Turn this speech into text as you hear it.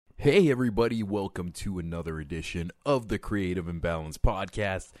Hey everybody, welcome to another edition of the Creative Imbalance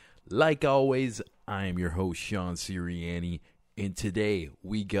Podcast. Like always, I am your host, Sean Sirianni, and today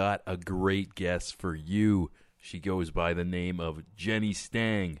we got a great guest for you. She goes by the name of Jenny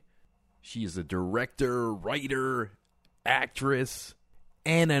Stang. She is a director, writer, actress,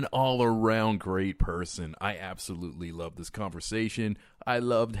 and an all-around great person. I absolutely love this conversation. I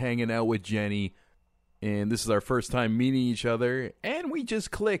loved hanging out with Jenny. And this is our first time meeting each other, and we just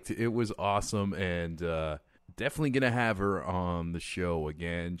clicked. It was awesome, and definitely going to have her on the show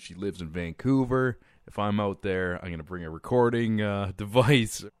again. She lives in Vancouver. If I'm out there, I'm going to bring a recording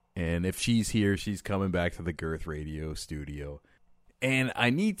device. And if she's here, she's coming back to the Girth Radio studio. And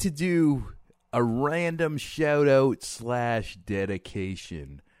I need to do a random shout-out /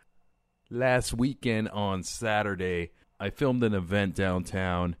 dedication. Last weekend on Saturday, I filmed an event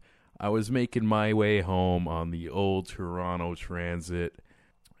downtown. I was making my way home on the old Toronto Transit.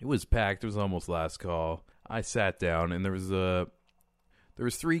 It was packed. It was almost last call. I sat down, and there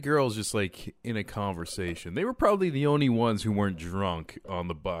was three girls just like in a conversation. They were probably the only ones who weren't drunk on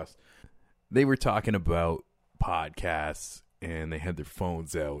the bus. They were talking about podcasts, and they had their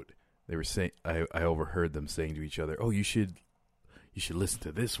phones out. They were saying, I overheard them saying to each other, "Oh, you should listen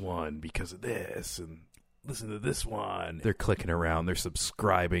to this one because of this," and listen to this one. They're clicking around. They're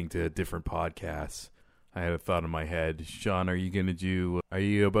subscribing to different podcasts. I had a thought in my head. Sean, are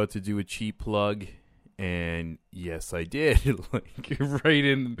you about to do a cheap plug? And yes, I did. Like right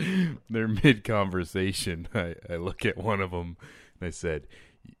in their mid-conversation, I look at one of them and I said,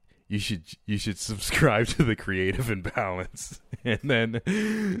 you should subscribe to the Creative Imbalance. And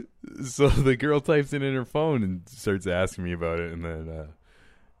then, so the girl types it in her phone and starts asking me about it. And then,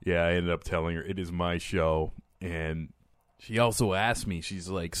 yeah, I ended up telling her it is my show, and she also asked me, she's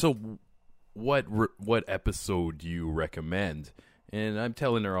like, so what episode do you recommend? And I'm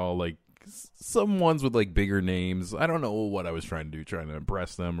telling her all, like, some ones with, like, bigger names. I don't know what I was trying to do, trying to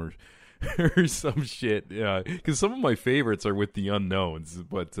impress them or some shit, because some of my favorites are with the unknowns,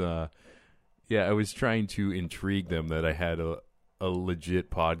 but, yeah, I was trying to intrigue them that I had a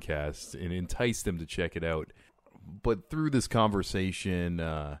legit podcast and entice them to check it out. But through this conversation,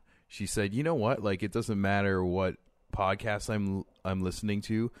 she said, "You know what? Like, it doesn't matter what podcast I'm listening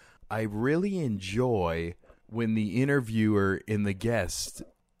to. I really enjoy when the interviewer and the guest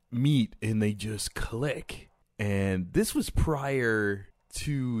meet and they just click." And this was prior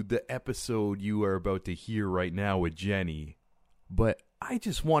to the episode you are about to hear right now with Jenny. But I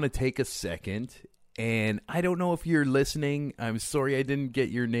just want to take a second, and I don't know if you're listening. I'm sorry I didn't get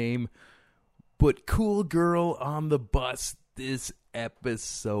your name. But cool girl on the bus, this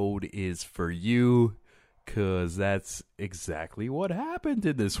episode is for you, because that's exactly what happened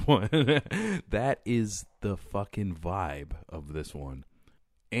in this one. That is the fucking vibe of this one.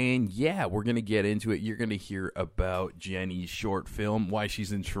 And yeah, we're going to get into it. You're going to hear about Jenny's short film, why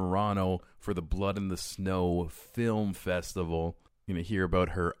she's in Toronto for the Blood in the Snow Film Festival. You're going to hear about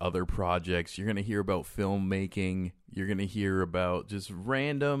her other projects. You're going to hear about filmmaking. You're going to hear about just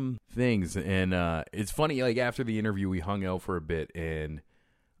random things. And it's funny, like after the interview, we hung out for a bit, and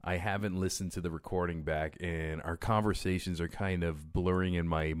I haven't listened to the recording back, and our conversations are kind of blurring in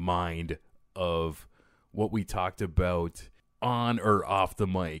my mind of what we talked about on or off the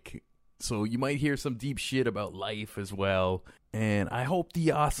mic. So you might hear some deep shit about life as well. And I hope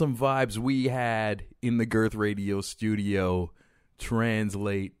the awesome vibes we had in the Girth Radio studio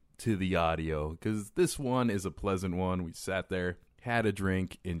translate to the audio, because this one is a pleasant one. We sat there, had a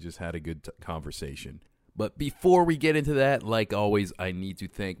drink, and just had a good conversation. But before we get into that, like always, I need to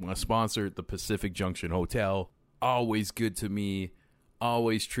thank my sponsor, the Pacific Junction Hotel. Always good to me.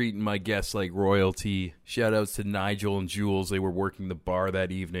 Always treating my guests like royalty. Shout outs to Nigel and Jules. They were working the bar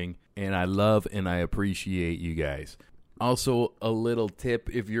that evening. And I love and I appreciate you guys. Also, a little tip.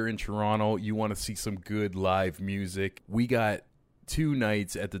 If you're in Toronto, you want to see some good live music. We got 2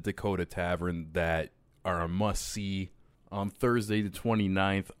 nights at the Dakota Tavern that are a must-see. On Thursday the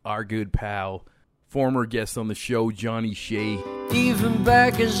 29th, our good pal, former guest on the show, Johnny Shea. Even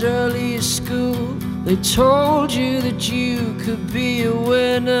back as early as school, they told you that you could be a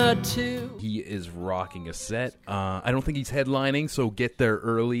winner too. He is rocking a set. I don't think he's headlining, so get there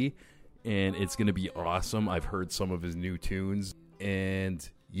early, and it's going to be awesome. I've heard some of his new tunes, and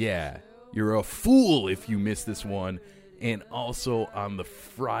yeah, you're a fool if you miss this one. And also on the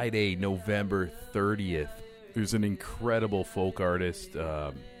Friday, November 30th, there's an incredible folk artist.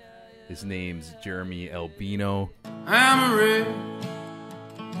 His name's Jeremy Albino. I'm a wreck.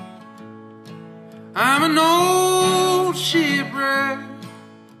 I'm an old shipwreck.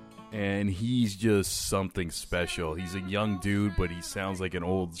 and he's just something special. He's a young dude, but he sounds like an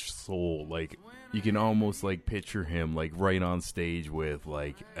old soul. Like, you can almost like picture him like right on stage with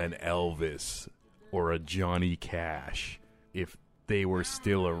like an Elvis or a Johnny Cash if they were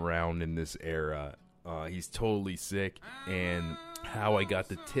still around in this era. He's totally sick. And how I got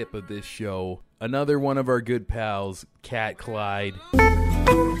the tip of this show, another one of our good pals, Cat Clyde.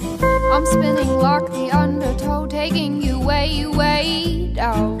 I'm spinning like the undertow, taking you way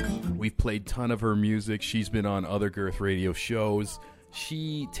down. We've played a ton of her music. She's been on other Girth Radio shows.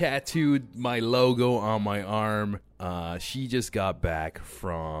 She tattooed my logo on my arm. She just got back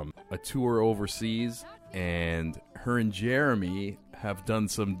from a tour overseas, and her and Jeremy have done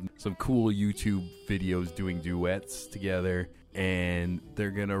some cool YouTube videos doing duets together, and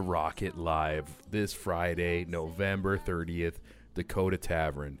they're gonna rock it live this Friday, November 30th, Dakota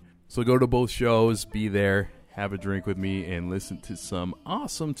Tavern. So go to both shows, be there, have a drink with me, and listen to some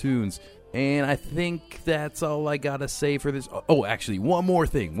awesome tunes. And I think that's all I gotta say for this. Oh, actually, one more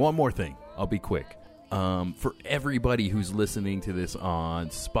thing. I'll be quick. For everybody who's listening to this on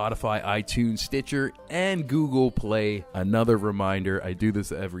Spotify, iTunes, Stitcher, and Google Play, another reminder, I do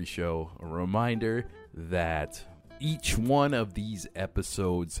this every show, a reminder that each one of these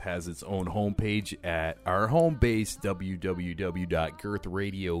episodes has its own homepage at our home base,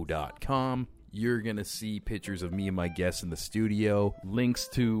 www.girthradio.com. You're going to see pictures of me and my guests in the studio, links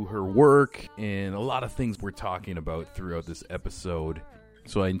to her work, and a lot of things we're talking about throughout this episode.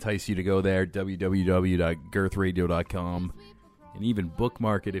 So I entice you to go there, www.girthradio.com, and even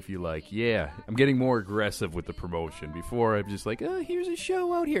bookmark it if you like. Yeah, I'm getting more aggressive with the promotion. Before, I'm just like, oh, here's a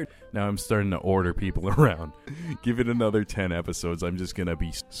show out here. Now I'm starting to order people around. Give it another 10 episodes. I'm just going to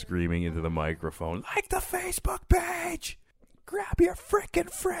be screaming into the microphone, like the Facebook page! Grab your frickin'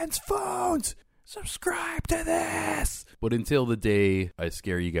 friends' phones! Subscribe to this! But until the day I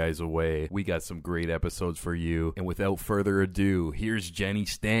scare you guys away, we got some great episodes for you. And without further ado, here's Jenny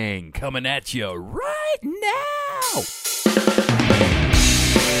Stang coming at you right now!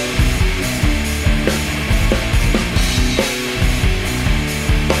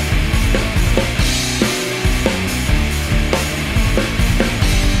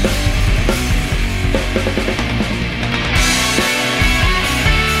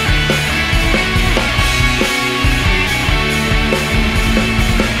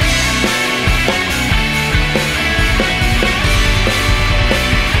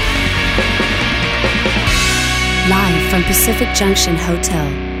 Live from Pacific Junction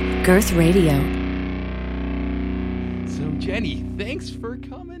Hotel, Girth Radio. So, Jenny, thanks for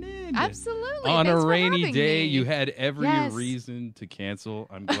coming in. Absolutely. On Thanks a for rainy having day, me. you had every Yes. reason to cancel.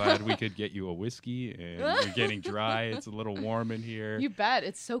 I'm glad we could get you a whiskey, and you're getting dry. It's a little warm in here. You bet.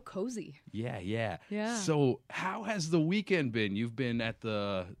 It's so cozy. Yeah. Yeah. So, how has the weekend been? You've been at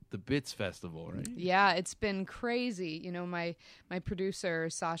the Bits Festival, right? Yeah, it's been crazy. You know, my producer,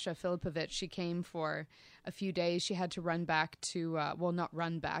 Sasha Filipovich, she came for a few days. She had to run back to, well, not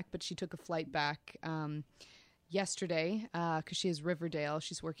run back, but she took a flight back yesterday because she has Riverdale.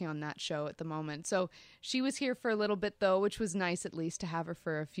 She's working on that show at the moment. So she was here for a little bit, though, which was nice at least to have her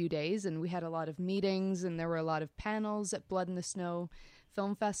for a few days. And we had a lot of meetings, and there were a lot of panels at Blood in the Snow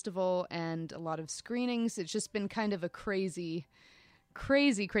Film Festival and a lot of screenings. It's just been kind of a crazy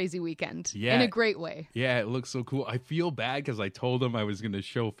weekend in a great way. Yeah, it looks so cool. I feel bad because I told them I was going to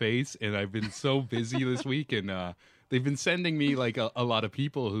show face, and I've been so busy this week, and they've been sending me like a lot of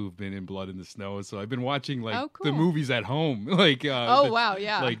people who've been in Blood in the Snow. So I've been watching like the movies at home, like wow,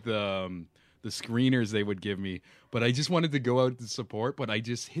 yeah, like the screeners they would give me. But I just wanted to go out to support, but I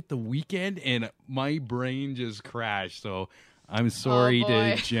just hit the weekend and my brain just crashed. So I'm sorry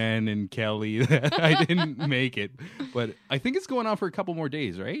to Jen and Kelly that I didn't make it, but I think it's going on for a couple more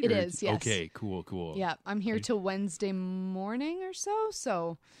days, right? It is, yes. Okay, cool. Yeah, I'm here till Wednesday morning or so.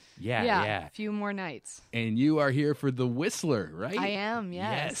 So yeah, a few more nights. And you are here for The Whistler, right? I am,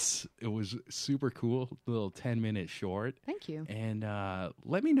 yes. It was super cool, little 10-minute short. Thank you. And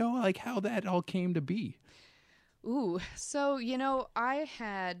let me know like how that all came to be. Ooh, so, you know, I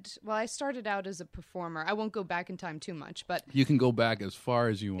started out as a performer. I won't go back in time too much, but... You can go back as far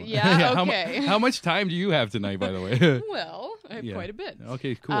as you want. Yeah, okay. How much time do you have tonight, by the way? Well, I have quite a bit.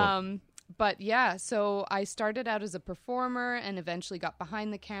 Okay, cool. But yeah, so I started out as a performer and eventually got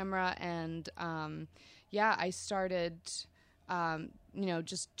behind the camera. And I started...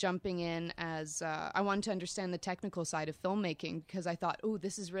 just jumping in as I wanted to understand the technical side of filmmaking because I thought, oh,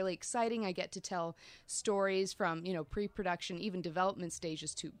 this is really exciting. I get to tell stories from, pre-production, even development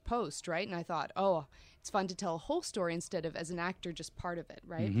stages to post, right? And I thought, oh, it's fun to tell a whole story instead of as an actor, just part of it,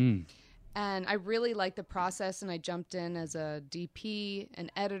 right? Mm-hmm. And I really liked the process, and I jumped in as a DP,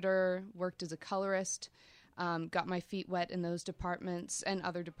 an editor, worked as a colorist, got my feet wet in those departments and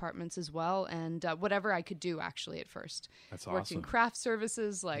other departments as well, and whatever I could do, actually, at first. That's Worked awesome. in craft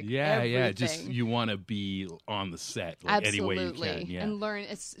services, like Yeah, just everything. you want to be on the set like any way you Absolutely. can. Yeah. And learn.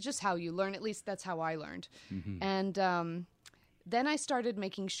 It's just how you learn. At least that's how I learned. Mm-hmm. And then I started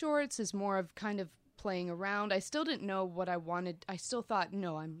making shorts as more of kind of playing around. I still didn't know what I wanted. I still thought,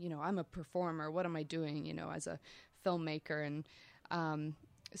 no, I'm a performer. What am I doing, as a filmmaker? And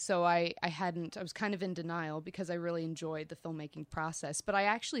so I was kind of in denial because I really enjoyed the filmmaking process. But I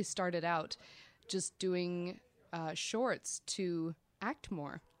actually started out just doing shorts to act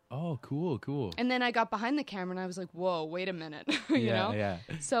more. Oh, cool. And then I got behind the camera and I was like, whoa, wait a minute, you know? Yeah.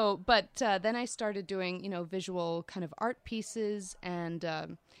 So, but then I started doing, visual kind of art pieces and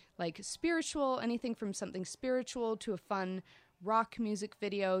like spiritual, anything from something spiritual to a fun rock music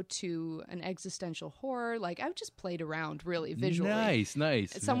video to an existential horror. Like I just played around really visually. Nice.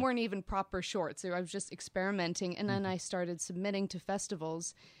 Some weren't even proper shorts. I was just experimenting. And then I started submitting to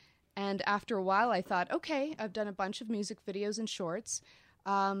festivals. And after a while I thought, okay, I've done a bunch of music videos and shorts.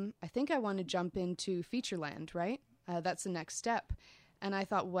 I think I want to jump into Featureland, right? That's the next step. And I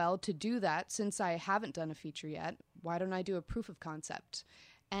thought, well, to do that, since I haven't done a feature yet, why don't I do a proof of concept?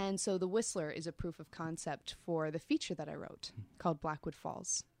 And so The Whistler is a proof of concept for the feature that I wrote called Blackwood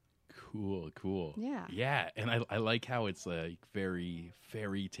Falls. Cool. Yeah. And I like how it's like very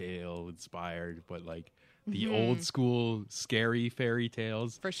fairy tale inspired, but like the old school scary fairy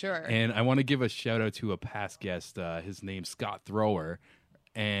tales. For sure. And I want to give a shout out to a past guest. His name's Scott Thrower.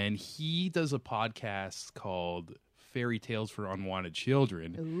 And he does a podcast called Fairy Tales for Unwanted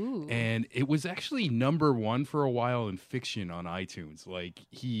Children. Ooh. And it was actually #1 for a while in fiction on iTunes. Like,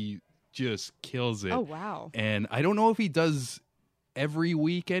 he just kills it. Oh, wow. And I don't know if he does every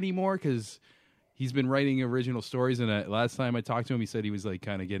week anymore because he's been writing original stories. And last time I talked to him, he said he was like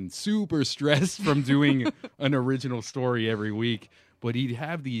kind of getting super stressed from doing an original story every week. But he'd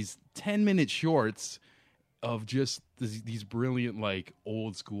have these 10-minute shorts of just these brilliant, like,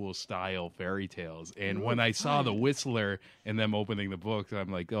 old school style fairy tales. And when I saw The Whistler and them opening the book,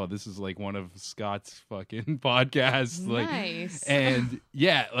 I'm like, oh, this is like one of Scott's fucking podcasts. Nice. Like, and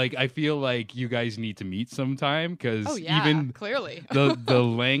yeah, like, I feel like you guys need to meet sometime because even clearly. the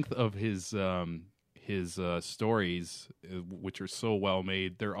length of his stories, which are so well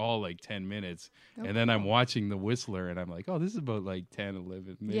made, they're all like 10 minutes. Oh, and then I'm cool. watching The Whistler and I'm like, oh, this is about like 10,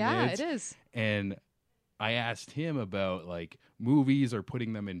 11 minutes. Yeah, it is. And I asked him about like movies or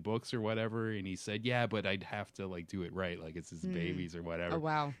putting them in books or whatever, and he said, yeah, but I'd have to like do it right, like it's his babies or whatever. Oh,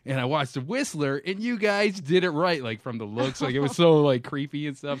 wow. And I watched The Whistler, and you guys did it right, like from the looks, like it was so like creepy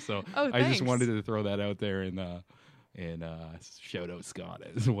and stuff. So Oh, I just thanks. wanted to throw that out there and shout out Scott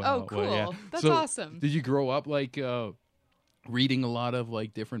as well. Oh, cool. But, yeah. That's So, awesome. Did you grow up like reading a lot of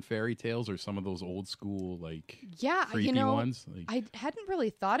like different fairy tales or some of those old school like Yeah, creepy ones? Like, I hadn't really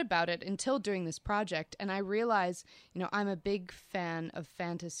thought about it until doing this project, and I realized, I'm a big fan of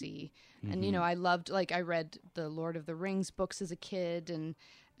fantasy, and I loved, like, I read the Lord of the Rings books as a kid,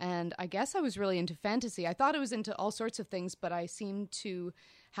 and I guess I was really into fantasy. I thought I was into all sorts of things, but I seemed to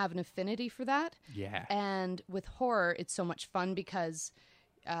have an affinity for that. yeah. And with horror, it's so much fun because,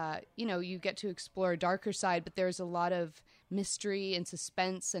 you get to explore a darker side, but there's a lot of mystery and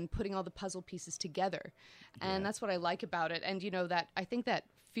suspense and putting all the puzzle pieces together. And that's what I like about it. And, that I think that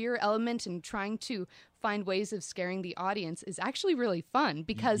fear element and trying to find ways of scaring the audience is actually really fun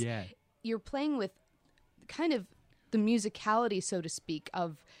because you're playing with kind of the musicality, so to speak,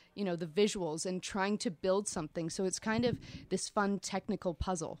 of, the visuals and trying to build something. So it's kind of this fun technical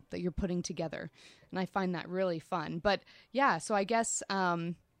puzzle that you're putting together. And I find that really fun. But yeah, so I guess,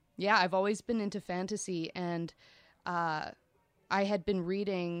 I've always been into fantasy, and I had been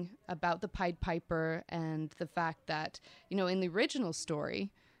reading about the Pied Piper and the fact that, in the original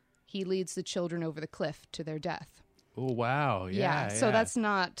story, he leads the children over the cliff to their death. Oh, wow. Yeah. So that's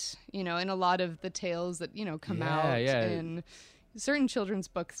not, in a lot of the tales that, come out in certain children's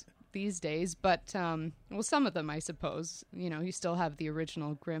books these days. But, some of them, I suppose, you still have the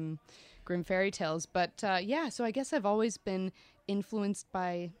original Grimm fairy tales. But, so I guess I've always been influenced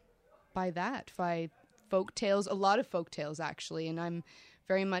by that, by folk tales, a lot of folk tales, actually. And I'm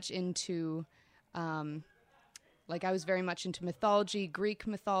very much into... I was very much into mythology, Greek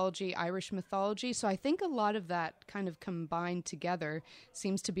mythology, Irish mythology. So I think a lot of that kind of combined together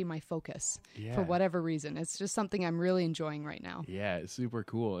seems to be my focus for whatever reason. It's just something I'm really enjoying right now. Yeah, it's super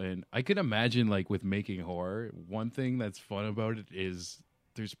cool. And I could imagine, like, with making horror, one thing that's fun about it is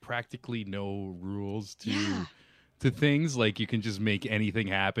there's practically no rules to things. Like you can just make anything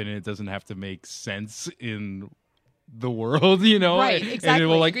happen, and it doesn't have to make sense in the world, you know? Right, And exactly. it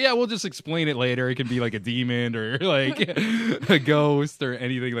will we'll just explain it later. It can be like a demon or like a ghost or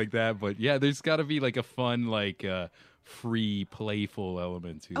anything like that. But yeah, there's got to be like a fun, like free, playful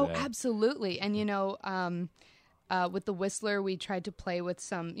element to Oh, that. absolutely. And, with the Whistler, we tried to play with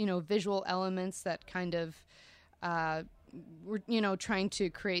some, visual elements that kind of were, trying to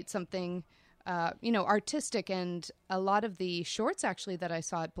create something, artistic. And a lot of the shorts, actually, that I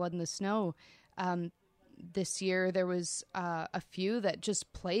saw at Blood in the Snow this year, there was a few that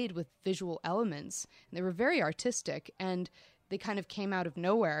just played with visual elements. And they were very artistic, and they kind of came out of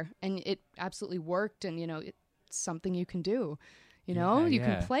nowhere. And it absolutely worked, and, it's something you can do. You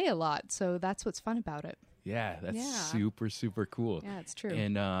can play a lot. So that's what's fun about it. Yeah, that's super, super cool. Yeah, it's true.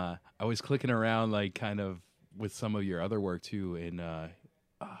 And I was clicking around, like, kind of with some of your other work, too. And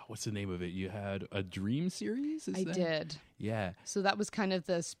what's the name of it? You had a dream series? I did. Yeah. So that was kind of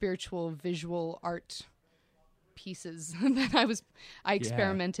the spiritual visual art pieces that I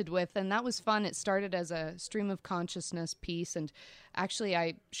experimented with. And that was fun. It started as a stream of consciousness piece. And actually,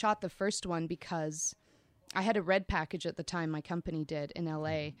 I shot the first one because I had a red package at the time, my company did, in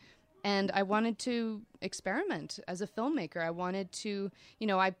LA. And I wanted to experiment as a filmmaker. I wanted to,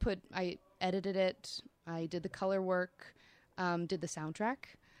 I edited it, I did the color work, did the soundtrack.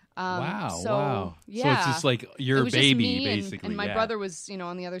 Wow. Yeah. So it's just like your baby, basically. And my brother was,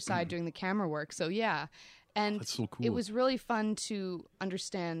 on the other side doing the camera work. So yeah. And that's so cool. It was really fun to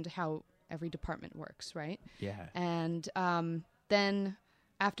understand how every department works, right? Yeah. And then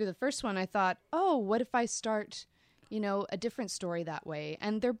after the first one, I thought, oh, what if I start a different story that way?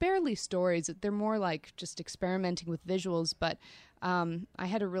 And they're barely stories. They're more like just experimenting with visuals. But I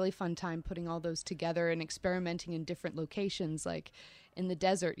had a really fun time putting all those together and experimenting in different locations. Like in the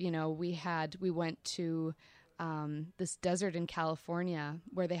desert, we went to this desert in California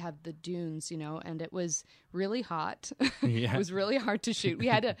where they have the dunes, and it was really hot. Yeah. It was really hard to shoot. We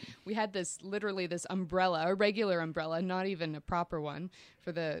had this umbrella, a regular umbrella, not even a proper one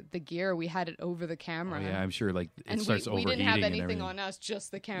for the gear. We had it over the camera. Oh, yeah, I'm sure it starts overheating. We didn't have and anything on us,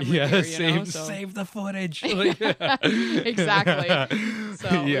 just the camera Yeah, gear, save the footage. Exactly.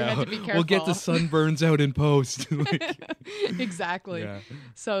 So we had to be careful. We'll get the sunburns out in post. Exactly. Yeah.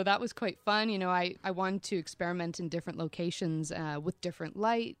 So that was quite fun. I wanted to experiment in different locations with different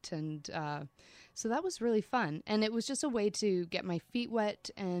light, and so that was really fun. And it was just a way to get my feet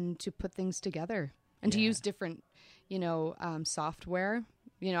wet and to put things together and to use different, software.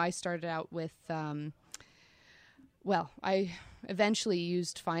 I started out with, I eventually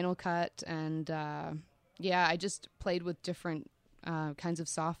used Final Cut, and I just played with different kinds of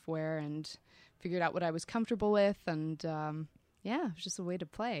software and figured out what I was comfortable with, and it was just a way to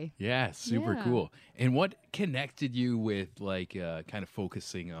play. Yeah, super cool. And what connected you with kind of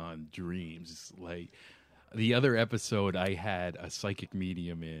focusing on dreams? Like the other episode, I had a psychic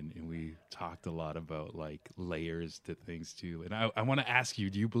medium in, and we talked a lot about like layers to things too. And I want to ask you,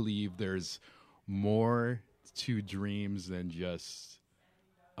 do you believe there's more to dreams than just,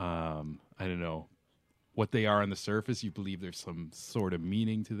 I don't know, what they are on the surface? You believe there's some sort of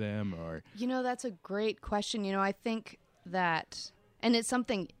meaning to them, or? That's a great question. I think that, and it's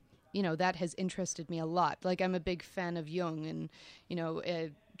something, that has interested me a lot. Like I'm a big fan of Jung and,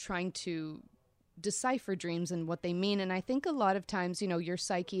 trying to decipher dreams and what they mean. And I think a lot of times, your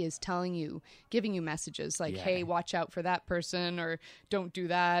psyche is giving you messages like, hey, watch out for that person, or don't do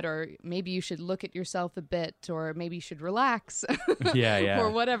that, or maybe you should look at yourself a bit, or maybe you should relax.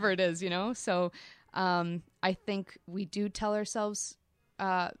 Or whatever it is, So I think we do tell ourselves,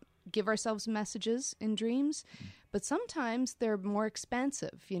 give ourselves messages in dreams, but sometimes they're more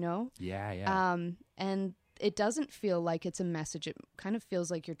expansive, and it doesn't feel like it's a message. It kind of feels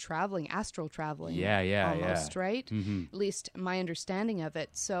like you're traveling, astral traveling. Almost, right? Mm-hmm. At least my understanding of it.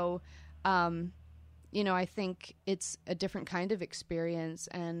 So, I think it's a different kind of experience,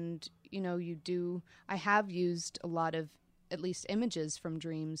 and, I have used a lot of, at least images from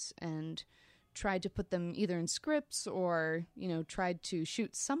dreams, and tried to put them either in scripts or, tried to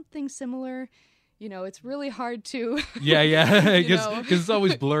shoot something similar. It's really hard to... because it's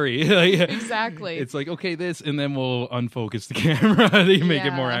always blurry. Exactly. It's like, okay, this, and then we'll unfocus the camera to make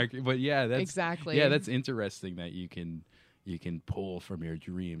it more accurate. But that's... Exactly. Yeah, that's interesting that you can pull from your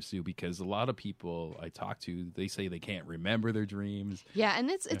dreams too, because a lot of people I talk to, they say they can't remember their dreams. Yeah,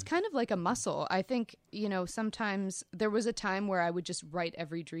 and it's kind of like a muscle. I think, sometimes there was a time where I would just write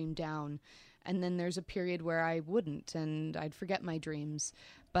every dream down, and then there's a period where I wouldn't, and I'd forget my dreams.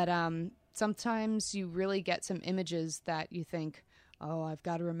 But sometimes you really get some images that you think, oh, I've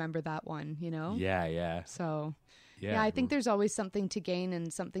got to remember that one, you know? Yeah. So, yeah, I think there's always something to gain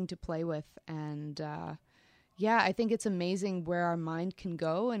and something to play with. And, I think it's amazing where our mind can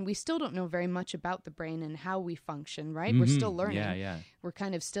go. And we still don't know very much about the brain and how we function, right? We're still learning. Yeah. We're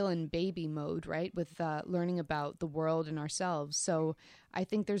kind of still in baby mode, right? With learning about the world and ourselves. So I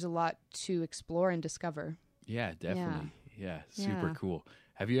think there's a lot to explore and discover. Yeah, definitely. Yeah, super Yeah. cool.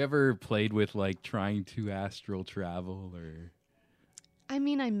 Have you ever played with like trying to astral travel or? I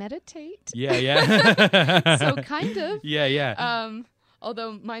mean, I meditate. Yeah. So kind of. Yeah.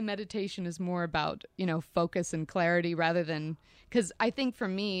 Although my meditation is more about, focus and clarity rather than, because I think for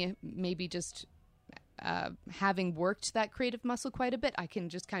me, maybe just having worked that creative muscle quite a bit, I can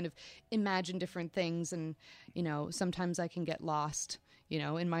just kind of imagine different things and, sometimes I can get lost,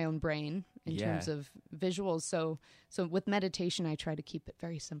 in my own brain in terms of visuals. So with meditation, I try to keep it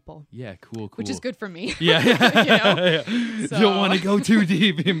very simple. Yeah, cool. Which is good for me. Yeah. So. Don't want to go too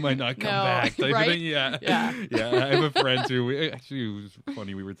deep. It might not come back. Type right? of thing. Yeah. I have a friend who, actually, it was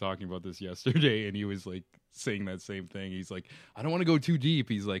funny. We were talking about this yesterday, and he was like saying that same thing. He's like, I don't want to go too deep.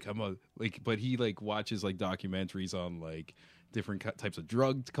 He's like, but he like watches like documentaries on like different types of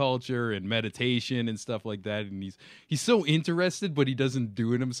drug culture and meditation and stuff like that, and he's so interested, but he doesn't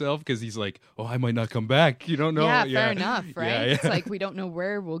do it himself because he's like, oh, I might not come back, you don't know. Yeah, fair enough, right? Yeah. It's like we don't know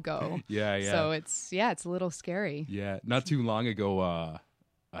where we'll go. Yeah. So it's a little scary. Yeah, not too long ago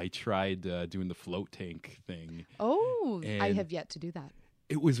I tried doing the float tank thing. Oh, I And- have yet to do that.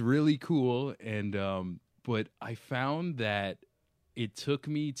 It was really cool, and but I found that it took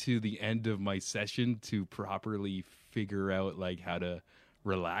me to the end of my session to properly figure out like how to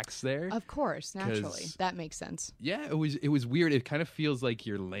relax there. Of course, naturally. 'Cause- That makes sense. Yeah, it was weird. It kind of feels like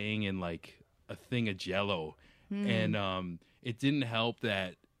you're laying in like a thing of jello. And it didn't help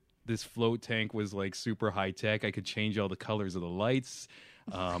that this float tank was like super high tech. I could change all the colors of the lights.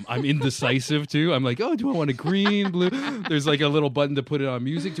 I'm indecisive too. I'm like, oh, do I want a green, blue? There's like a little button to put it on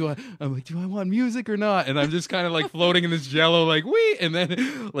music. I'm like, do I want music or not? And I'm just kind of like floating in this jello, like, wee. And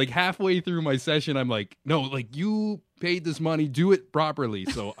then like halfway through my session, I'm like, no, like you paid this money, do it properly.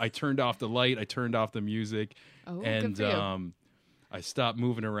 So I turned off the light, I turned off the music, Oh, and good for you. I stopped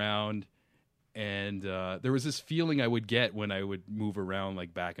moving around. And there was this feeling I would get when I would move around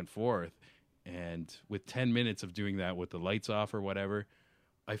like back and forth. And with 10 minutes of doing that with the lights off or whatever,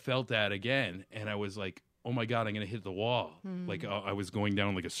 I felt that again. And I was like, oh my God, I'm going to hit the wall. Like I was going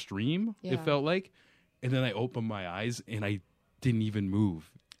down like a stream, Yeah. it felt like. And then I opened my eyes and I didn't even move.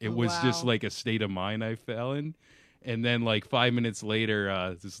 It Oh, was just wow. like a state of mind I fell in. And then like 5 minutes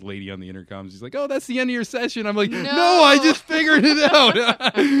later, this lady on the intercom, she's like, oh, that's the end of your session. I'm like, no, I just figured it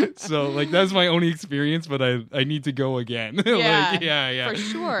out. So like, that's my only experience, but I need to go again. Yeah, Like, yeah. for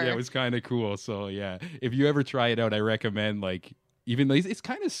sure. Yeah, it was kind of cool. So yeah, if you ever try it out, I recommend like, even like, it's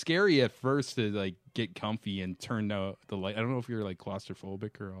kind of scary at first to like get comfy and turn the light. I don't know if you're like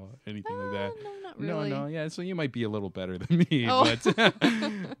claustrophobic or anything like that. No, not really. No, yeah. So you might be a little better than me, Oh.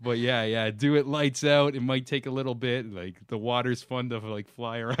 but yeah. Do it lights out. It might take a little bit. Like the water's fun to like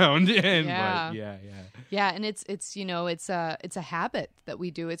fly around in. Yeah. But yeah. Yeah, and it's it's a habit that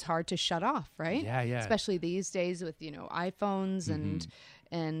we do. It's hard to shut off, right? Yeah. Especially these days with iPhones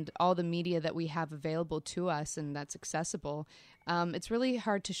and all the media that we have available to us and that's accessible. It's really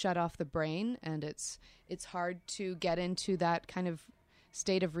hard to shut off the brain, and it's hard to get into that kind of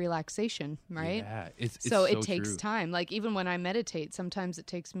state of relaxation, right? Yeah, it's so it takes true. time. Like even when I meditate, sometimes it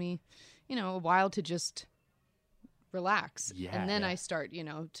takes me, a while to just relax. Yeah, and then yeah. I start,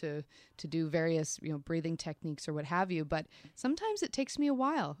 to do various, breathing techniques or what have you. But sometimes it takes me a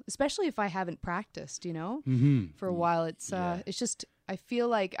while, especially if I haven't practiced, for a while. It's it's just, I feel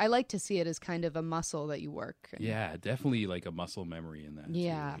like I like to see it as kind of a muscle that you work. And Yeah, definitely like a muscle memory in that.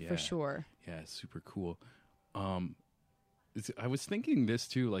 yeah, too. for sure. Yeah, super cool. I was thinking this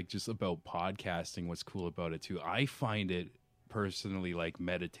too, like just about podcasting. What's cool about it too? I find it personally like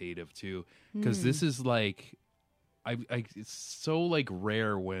meditative too, because this is like, it's so like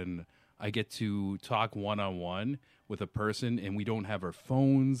rare when I get to talk one-on-one with a person and we don't have our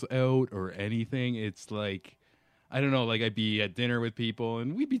phones out or anything. It's like, I don't know, like I'd be at dinner with people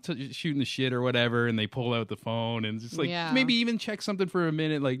and we'd be shooting the shit or whatever, and they pull out the phone and just like Yeah. maybe even check something for a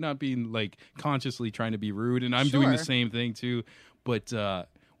minute, like not being like consciously trying to be rude. And I'm doing the Sure. same thing too. But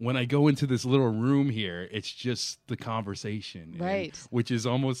when I go into this little room here, it's just the conversation, Right. which is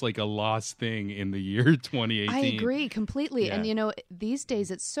almost like a lost thing in the year 2018. I agree completely. Yeah. And, these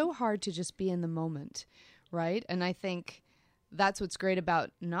days it's so hard to just be in the moment, right? And I think that's what's great about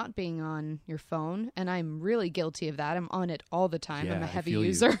not being on your phone. And I'm really guilty of that. I'm on it all the time. Yeah, I'm a I heavy feel you.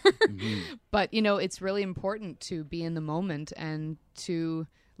 user. Mhm. But, you know, it's really important to be in the moment and to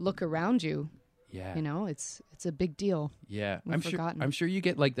look around you. Yeah. You know, it's a big deal. Yeah, We've forgotten. I'm sure you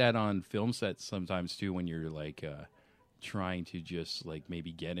get like that on film sets sometimes too, when you're like trying to just like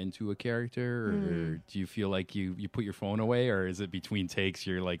maybe get into a character, or do you feel like you put your phone away, or is it between takes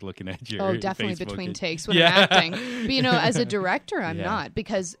you're like looking at your Oh, definitely Facebook between and- takes when Yeah. I'm acting. But, you know, as a director, I'm Yeah. not,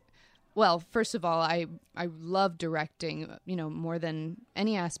 because, well, first of all, I love directing, you know, more than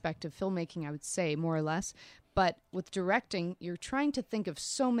any aspect of filmmaking, I would say, more or less. But with directing, you're trying to think of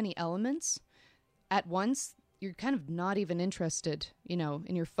so many elements at once. You're kind of not even interested, you know,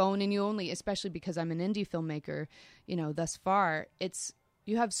 in your phone, and you only, especially because I'm an indie filmmaker, you know, thus far,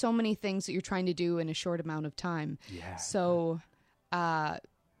 you have so many things that you're trying to do in a short amount of time. Yeah. So,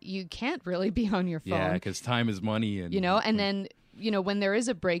 you can't really be on your phone. Yeah, because time is money, and You know, and then, you know, when there is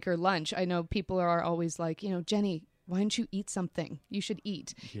a break or lunch, I know people are always like, you know, Jenny, why don't you eat something? You should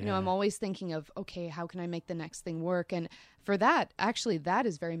eat. You know, I'm always thinking of, okay, how can I make the next thing work? And for that, actually, that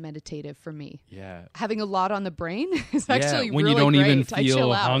is very meditative for me. yeah. Having a lot on the brain is actually when really you don't great. even I chill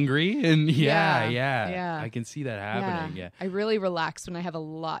feel out. hungry, and Yeah, yeah, yeah. I can see that happening. Yeah, I really relax when I have a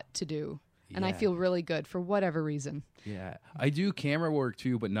lot to do. And I Yeah. feel really good for whatever reason. yeah. I do camera work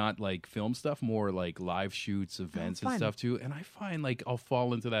too, but not like film stuff. More like live shoots, events, and fun. stuff too. And I find like I'll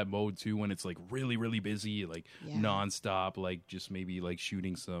fall into that mode too when it's like really, really busy, like Yeah. nonstop, like just maybe like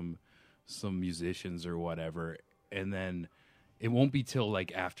shooting some musicians or whatever, and then it won't be till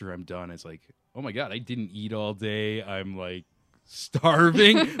like after I'm done. It's like, oh my god, I didn't eat all day. I'm like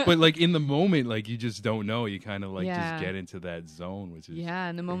starving, but like in the moment, like you just don't know. You kind of like Yeah. just get into that zone, which is Yeah,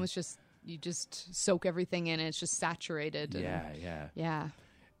 and the moment's just, you just soak everything in, and it's just saturated. And, yeah. Yeah.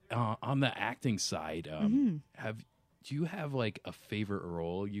 On the acting side, Mm-hmm. do you have like a favorite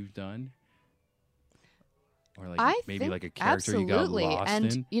role you've done, or like I maybe think like a character absolutely. you got lost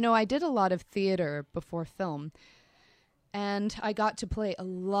and in? you know, I did a lot of theater before film, and I got to play a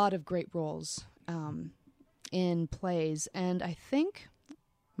lot of great roles in plays. And I think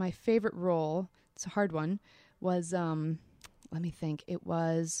my favorite role, it's a hard one, was let me think. It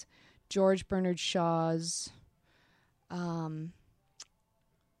was George Bernard Shaw's.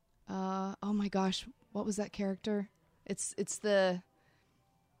 Oh my gosh, what was that character? It's the.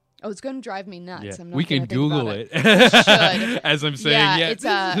 Oh, it's going to drive me nuts. Yeah. I'm not We gonna can think Google about it. Should. As I'm saying, Yeah, yeah.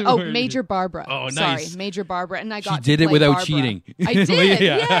 it's Major Barbara. Oh, Sorry, nice. Major Barbara, and I She got to did it play without Barbara. cheating. I did.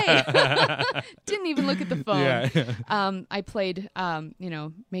 Yeah. Yay! Didn't even look at the phone. Yeah. I played,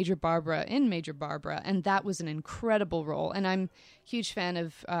 Major Barbara in Major Barbara, and that was an incredible role. And I'm a huge fan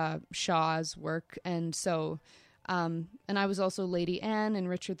of Shaw's work, and so. And I was also Lady Anne and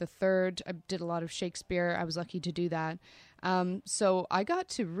Richard III. I did a lot of Shakespeare. I was lucky to do that. So I got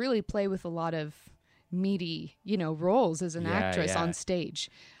to really play with a lot of meaty, roles as an actress on stage.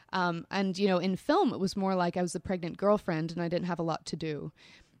 And, in film, it was more like I was the pregnant girlfriend and I didn't have a lot to do.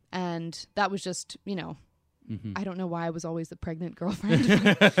 And that was just, I don't know why I was always the pregnant girlfriend.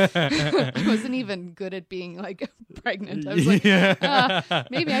 I wasn't even good at being like pregnant. I was like,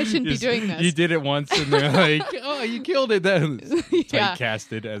 maybe I shouldn't be doing this. You did it once, and they're like, "Oh, you killed it." Then Yeah.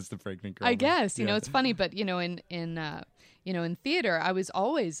 typecasted as the pregnant girl. I guess, it's funny, but in theater, I was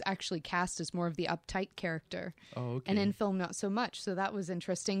always actually cast as more of the uptight character. Oh, okay. And in film, not so much. So that was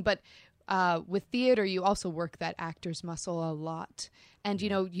interesting. But with theater, you also work that actor's muscle a lot. And,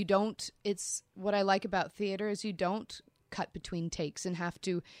 you don't, it's what I like about theater is you don't cut between takes and have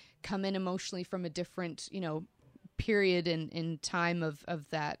to come in emotionally from a different, period in time of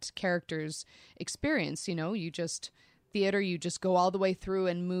that character's experience. You just go all the way through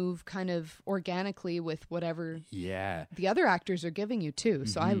and move kind of organically with whatever the other actors are giving you too.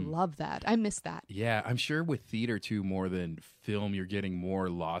 So I love that. I miss that. Yeah, I'm sure with theater too, more than film, you're getting more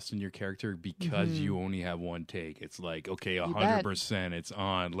lost in your character because you only have one take. It's like, okay, 100%, it's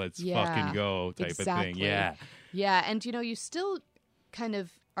on. Let's fucking go type of thing. Yeah. Yeah, and you still kind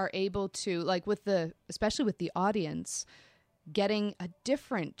of are able to, like especially with the audience, getting a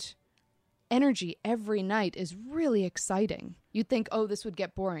different energy every night is really exciting. You'd think, oh, this would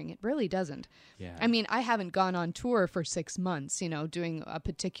get boring. It really doesn't. Yeah. I mean, I haven't gone on tour for 6 months, doing a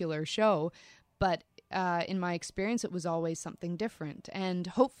particular show, but in my experience, it was always something different. And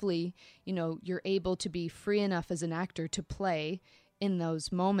hopefully, you're able to be free enough as an actor to play in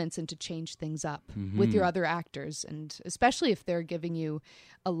those moments and to change things up with your other actors. And especially if they're giving you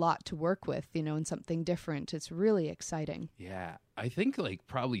a lot to work with, and something different, it's really exciting. Yeah. I think like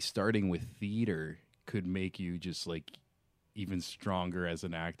probably starting with theater could make you just like even stronger as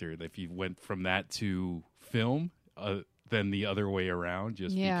an actor. If you went from that to film, than the other way around,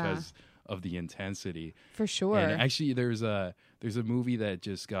 just because of the intensity. For sure. And actually, there's a movie that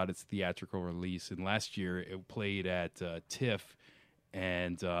just got its theatrical release, and last year it played at TIFF,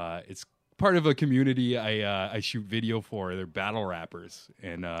 and it's part of a community I shoot video for. They're battle rappers,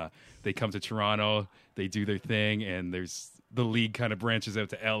 and they come to Toronto, they do their thing, and the league kind of branches out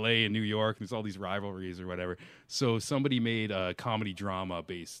to LA and New York, and there's all these rivalries or whatever. So somebody made a comedy drama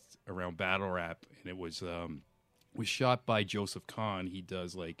based around battle rap, and it was shot by Joseph Kahn. He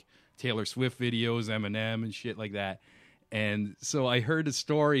does like Taylor Swift videos, Eminem and shit like that. And so I heard a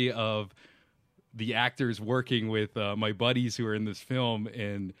story of the actors working with my buddies who are in this film,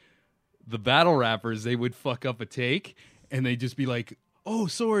 and the battle rappers, they would fuck up a take and they'd just be like, oh,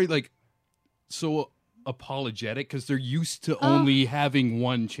 sorry, like, so apologetic because they're used to only having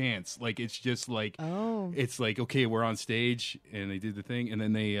one chance. Like, it's just like, it's like, okay, we're on stage, and they did the thing, and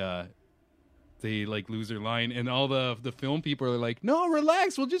then they like lose their line, and all the film people are like, no,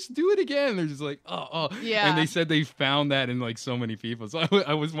 relax, we'll just do it again. They're just like, yeah. And they said they found that in like so many people. So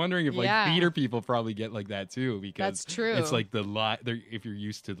I was wondering if like theater people probably get like that too, because that's true. It's like the if you're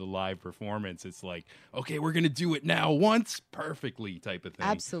used to the live performance, it's like, okay, we're gonna do it now once perfectly type of thing.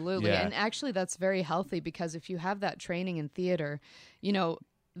 Absolutely. Yeah. And actually that's very healthy, because if you have that training in theater, you know,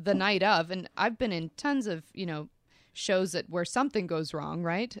 the night of, and I've been in tons of, you know, shows where something goes wrong,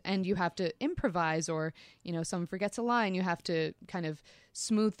 right? And you have to improvise, or, you know, someone forgets a line. You have to kind of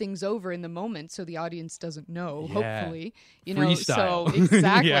smooth things over in the moment so the audience doesn't know, hopefully. You know, freestyle. So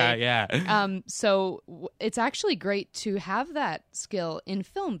exactly. Yeah. It's actually great to have that skill in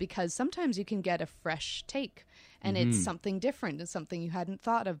film, because sometimes you can get a fresh take. And it's something different. It's something you hadn't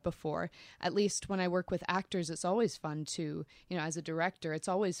thought of before. At least when I work with actors, it's always fun to, you know, as a director, it's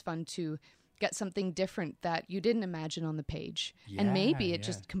always fun to get something different that you didn't imagine on the page. And maybe it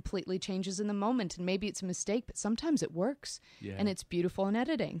just completely changes in the moment, and maybe it's a mistake, but sometimes it works, and it's beautiful in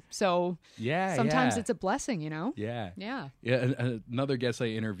editing. So sometimes it's a blessing, you know? Yeah. And another guest I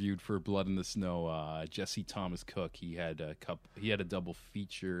interviewed for Blood in the Snow, Jesse Thomas Cook, he had a double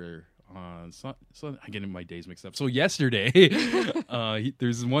feature so I'm getting my days mixed up. So yesterday,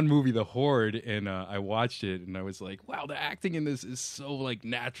 there's one movie, The Horde, and I watched it, and I was like, wow, the acting in this is so like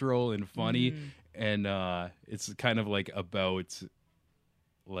natural and funny, and it's kind of like about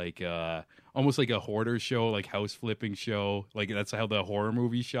like almost like a hoarder show, like house flipping show. Like that's how the horror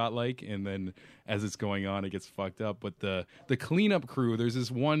movie shot like, and then as it's going on, it gets fucked up. But the cleanup crew, there's this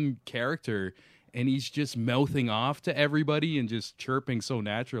one character, and he's just mouthing off to everybody and just chirping so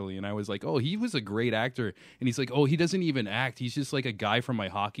naturally. And I was like, oh, he was a great actor. And he's like, oh, he doesn't even act. He's just like a guy from my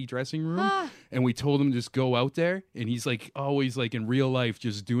hockey dressing room. And we told him to just go out there. And he's like always like in real life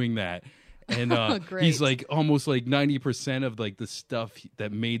just doing that. And he's like almost like 90% of like the stuff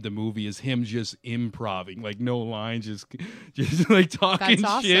that made the movie is him just improvising, like no lines, just like talking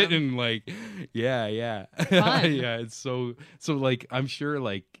shit and like, yeah. Fun. Yeah, it's so like, I'm sure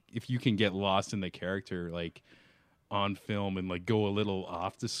like if you can get lost in the character like on film and like go a little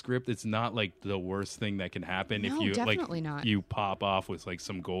off the script, it's not like the worst thing that can happen. No, if you definitely like not. You pop off with like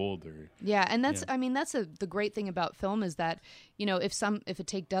some gold or and that's I mean that's the great thing about film is that, you know, if a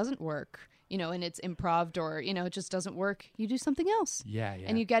take doesn't work, you know, and it's improv, or, you know, it just doesn't work, you do something else. Yeah.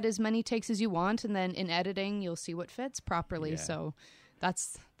 And you get as many takes as you want, and then in editing you'll see what fits properly. So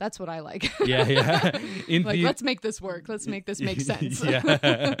that's what I like. Yeah. Like, let's make this work. Let's make this make sense.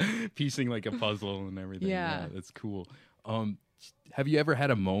 Piecing like a puzzle and everything. Yeah, that's cool. Have you ever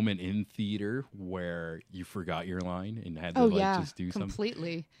had a moment in theater where you forgot your line and had to just do something?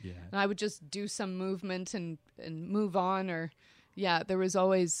 Completely. Yeah. And I would just do some movement and move on, or there was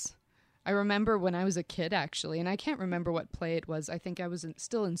always. I remember when I was a kid, actually, and I can't remember what play it was. I think I was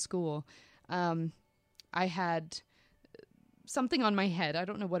still in school. I had something on my head. I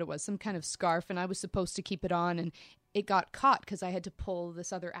don't know what it was, some kind of scarf, and I was supposed to keep it on, and it got caught because I had to pull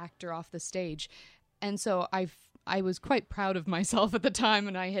this other actor off the stage. And so I was quite proud of myself at the time,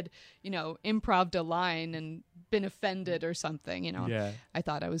 and I had, you know, improv'd a line and been offended or something, you know. Yeah. I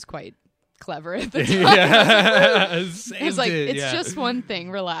thought I was quite clever at the time. It's like, it's just one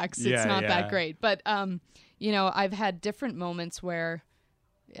thing, relax. It's not that great. But, you know, I've had different moments where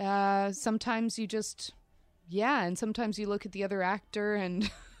sometimes you just, and sometimes you look at the other actor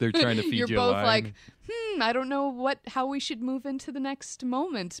and they're trying to feed you're you both a line. like, I don't know how we should move into the next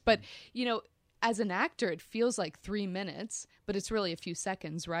moment. But, you know, as an actor, it feels like 3 minutes, but it's really a few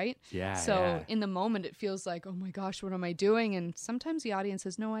seconds, right? Yeah. So in the moment, it feels like, oh my gosh, what am I doing? And sometimes the audience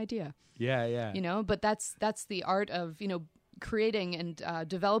has no idea. Yeah. You know, but that's the art of, you know, creating and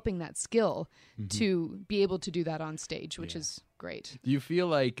developing that skill to be able to do that on stage, which is great. Do you feel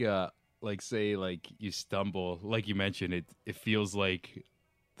like like say like you stumble, like you mentioned, it feels like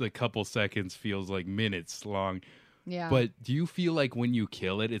the couple seconds feels like minutes long. Yeah. But do you feel like when you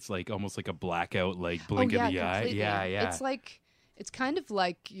kill it, it's like almost like a blackout, like blink of the eye? Completely. Yeah. It's like, it's kind of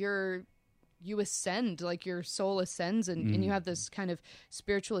like you ascend, like your soul ascends and you have this kind of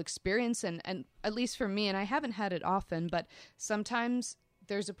spiritual experience. And at least for me, and I haven't had it often, but sometimes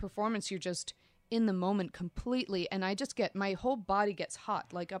there's a performance you're just in the moment completely. And I just my whole body gets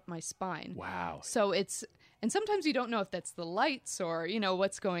hot, like up my spine. Wow. So and sometimes you don't know if that's the lights or,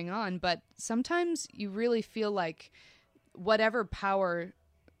 what's going on, but sometimes you really feel like whatever power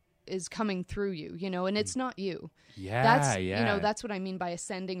is coming through you, and it's not you. Yeah. That's what I mean by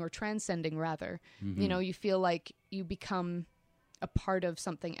ascending or transcending rather. You feel like you become a part of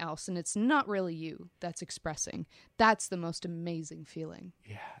something else and it's not really you that's expressing. That's the most amazing feeling.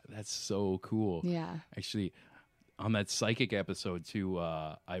 Yeah, that's so cool. Yeah. Actually, on that psychic episode too,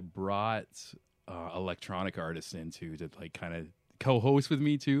 I brought electronic artists in to like kind of co-host with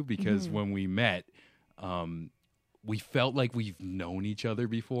me too, because when we met, we felt like we've known each other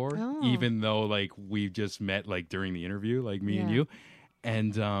before, even though like we've just met like during the interview, like me and you.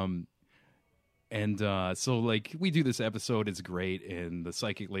 And so like we do this episode, it's great, and the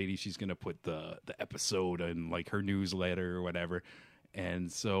psychic lady, she's gonna put the episode in like her newsletter or whatever. And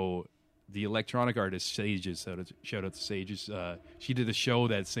so the electronic artist Sages, shout out to Sages, she did a show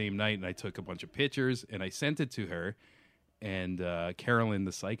that same night, and I took a bunch of pictures and I sent it to her. And Carolyn,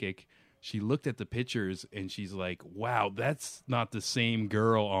 the psychic, she looked at the pictures and she's like, wow, that's not the same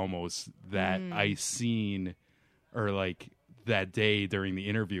girl almost that I seen or like that day during the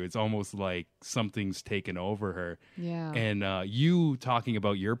interview. It's almost like something's taken over her. Yeah. And you talking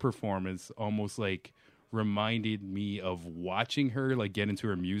about your performance almost like reminded me of watching her like get into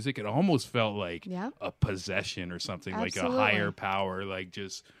her music. It almost felt like a possession or something. Absolutely. Like a higher power, like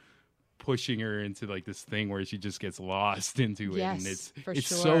just pushing her into like this thing where she just gets lost into it. And it's sure.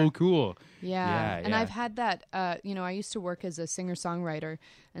 so cool. And I've had that, I used to work as a singer-songwriter,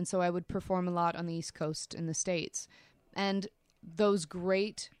 and so I would perform a lot on the East Coast in the States. And those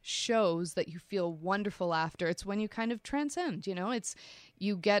great shows that you feel wonderful after, it's when you kind of transcend, it's,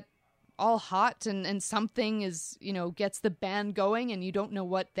 you get all hot and something is, gets the band going and you don't know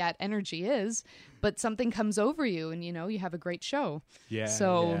what that energy is, but something comes over you and, you have a great show. Yeah.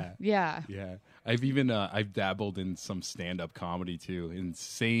 So, yeah. I've even, I've dabbled in some stand-up comedy too. And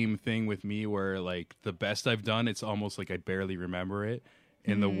same thing with me where like the best I've done, it's almost like I barely remember it.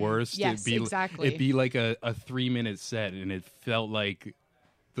 And the worst, it'd be like a 3-minute set, and it felt like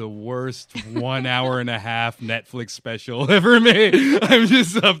the worst 1 hour and a half Netflix special ever made. I'm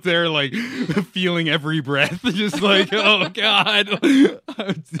just up there like feeling every breath, just like, oh God,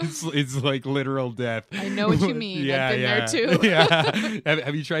 it's like literal death. I know what you mean. I've been there too.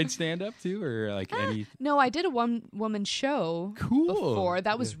 Have you tried stand up too, or like any? No, I did a one-woman show before.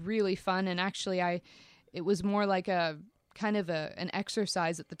 That was really fun, and actually, it was more like a kind of an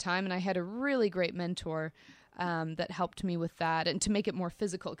exercise at the time, and I had a really great mentor that helped me with that and to make it more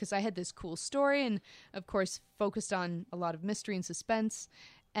physical, because I had this cool story and of course focused on a lot of mystery and suspense,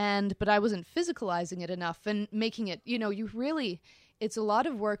 but I wasn't physicalizing it enough and making it, it's a lot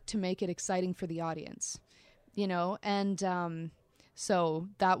of work to make it exciting for the audience, and so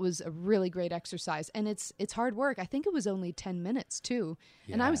that was a really great exercise, and it's hard work. I think it was only 10 minutes too,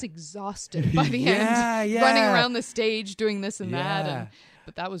 and I was exhausted by the end, running around the stage doing this and that,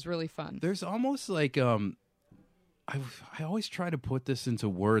 but that was really fun. There's almost like I always try to put this into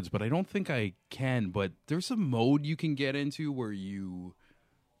words, but I don't think I can. But there's a mode you can get into where you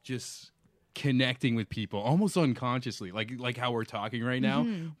just connecting with people almost unconsciously, like how we're talking right now.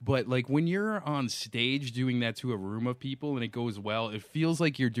 But like when you're on stage doing that to a room of people and it goes well, it feels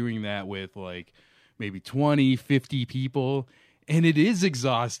like you're doing that with like maybe 20, 50 people, and it is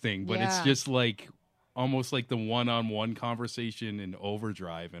exhausting, but it's just like almost like the one-on-one conversation in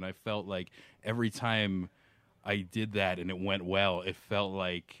overdrive. And I felt like every time I did that and it went well, it felt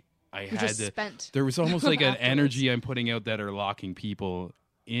like I had to. There was almost like an energy I'm putting out that are locking people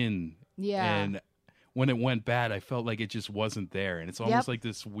in. Yeah. And when it went bad, I felt like it just wasn't there. And it's almost like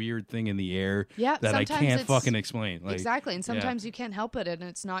this weird thing in the air that I can't fucking explain. Like, exactly. And sometimes you can't help it, and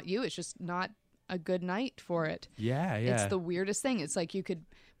it's not you. It's just not a good night for it. Yeah. It's the weirdest thing. It's like you could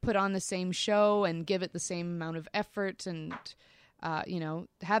put on the same show and give it the same amount of effort and,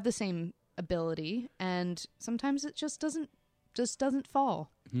 have the same ability, and sometimes it just doesn't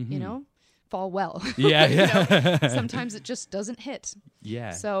fall, fall well. Sometimes it just doesn't hit.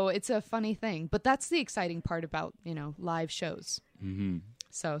 Yeah. So it's a funny thing, but that's the exciting part about, live shows.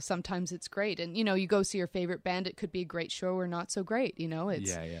 So sometimes it's great, and you go see your favorite band. It could be a great show or not so great.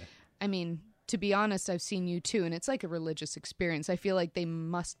 I mean, to be honest, I've seen U2, and it's like a religious experience. I feel like they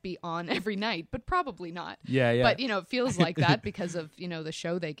must be on every night, but probably not. Yeah. But, it feels like that because of, the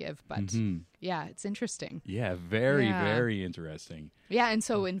show they give. But, yeah, it's interesting. Yeah, very, very interesting. Yeah, and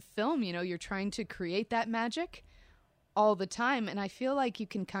so in film, you're trying to create that magic all the time. And I feel like you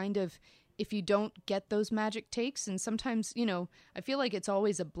can kind of, if you don't get those magic takes, and sometimes, I feel like it's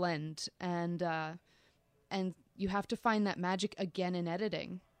always a blend. And you have to find that magic again in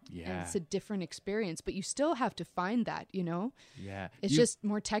editing. Yeah. And it's a different experience, but you still have to find that, Yeah. It's just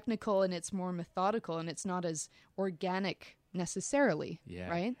more technical and it's more methodical and it's not as organic necessarily. Yeah.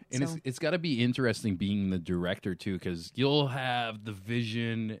 Right? And it's got to be interesting being the director too, because you'll have the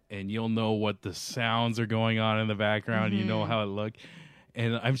vision and you'll know what the sounds are going on in the background. You know how it looks.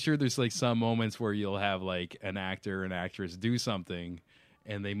 And I'm sure there's like some moments where you'll have like an actor and actress do something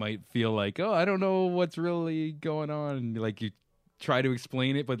and they might feel like, oh, I don't know what's really going on. And like you try to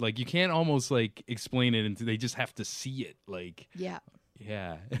explain it, but like you can't almost like explain it until they just have to see it. Like, yeah.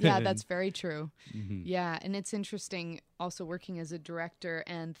 Yeah, that's very true. Yeah, and it's interesting also working as a director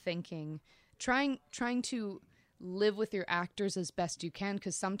and trying to live with your actors as best you can,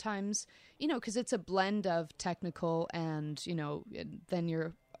 because sometimes, because it's a blend of technical and, then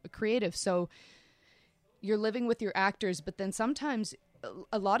you're creative. So you're living with your actors, but then sometimes,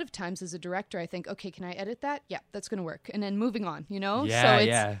 a lot of times as a director, I think, okay, can I edit that? Yeah, that's going to work. And then moving on,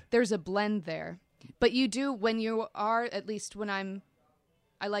 Yeah, so there's a blend there. But you do, when you are, at least when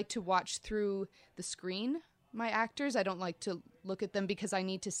I like to watch through the screen, my actors. I don't like to look at them because I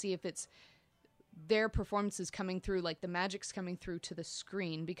need to see if it's their performances coming through, like the magic's coming through to the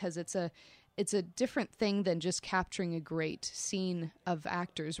screen, because it's a different thing than just capturing a great scene of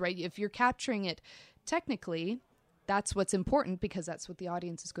actors, right? If you're capturing it technically, that's what's important because that's what the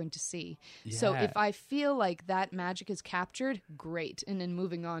audience is going to see. Yeah. So if I feel like that magic is captured, great. And then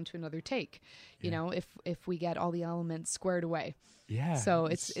moving on to another take, if we get all the elements squared away. Yeah. So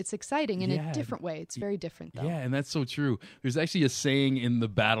it's exciting in a different way. It's very different though. Yeah, and that's so true. There's actually a saying in the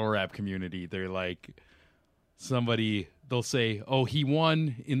battle rap community. They're like, they'll say, oh, he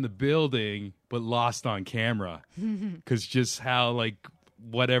won in the building, but lost on camera. Because just how like,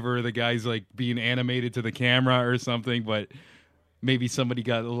 whatever, the guy's like being animated to the camera or something, but maybe somebody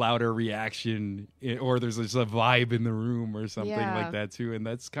got a louder reaction or there's just a vibe in the room or something like that too. And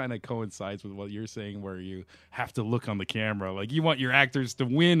that's kind of coincides with what you're saying, where you have to look on the camera. Like you want your actors to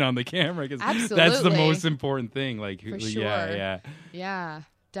win on the camera because that's the most important thing. Like, for sure. Yeah,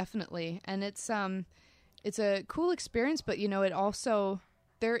 definitely. And it's a cool experience, but it also,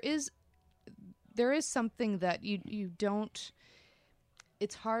 there is something that you don't,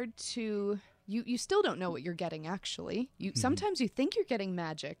 it's hard to, you still don't know what you're getting, actually. Sometimes you think you're getting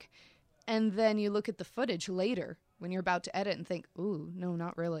magic, and then you look at the footage later when you're about to edit and think, ooh, no,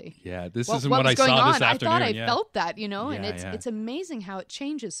 not really. Yeah, this isn't what I saw this afternoon. I thought I felt that, and it's amazing how it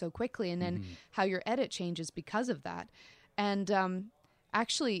changes so quickly, and then how your edit changes because of that. And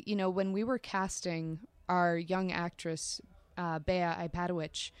actually, when we were casting our young actress, Bea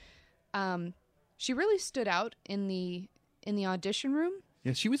Ipadowicz, she really stood out in the audition room.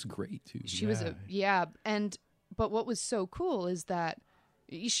 Yeah, she was great too. She was but what was so cool is that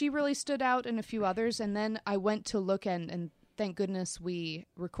she really stood out and a few others, and then I went to look and thank goodness we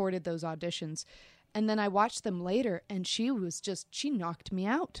recorded those auditions, and then I watched them later and she knocked me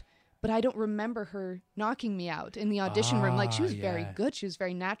out. But I don't remember her knocking me out in the audition room. Like, she was very good. She was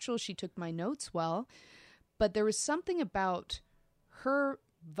very natural. She took my notes well, but there was something about her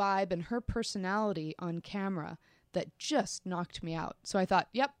vibe and her personality on camera that just knocked me out. So I thought,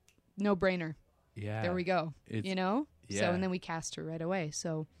 yep, no brainer. Yeah. There we go. Yeah. So, and then we cast her right away.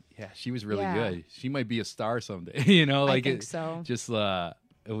 So yeah, she was really good. She might be a star someday, I think so. Just, it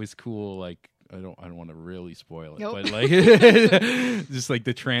was cool. Like, I don't want to really spoil it, but like, just like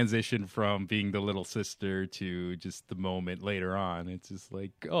the transition from being the little sister to just the moment later on. It's just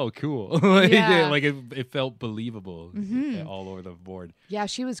like, oh, cool. Like it felt believable all over the board. Yeah,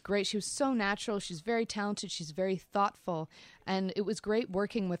 she was great. She was so natural. She's very talented. She's very thoughtful. And it was great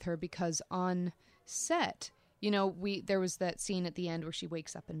working with her because on set, there was that scene at the end where she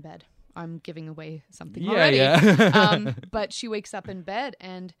wakes up in bed. I'm giving away something already. Yeah. But she wakes up in bed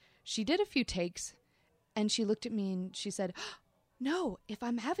and she did a few takes, and she looked at me and she said, no, if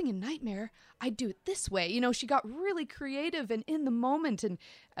I'm having a nightmare, I'd do it this way. She got really creative and in the moment and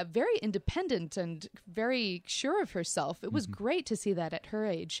very independent and very sure of herself. It was great to see that at her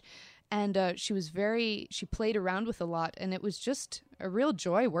age. And she played around with a lot, and it was just a real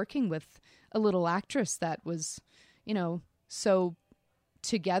joy working with a little actress that was, so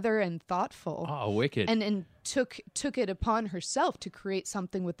together and thoughtful. Oh, wicked. And took it upon herself to create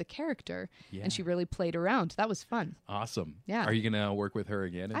something with the character, and she really played around. That was fun. Awesome. Yeah. Are you gonna work with her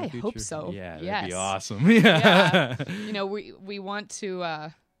again in the I future? hope so. Yeah, that'd Yes. be awesome. Yeah. We want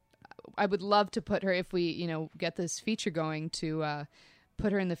to. I would love to put her, if we get this feature going, to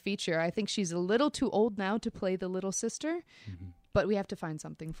put her in the feature. I think she's a little too old now to play the little sister, but we have to find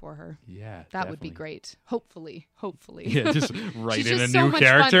something for her. Yeah, That would be great. Hopefully. Yeah, just write She's in just a so new much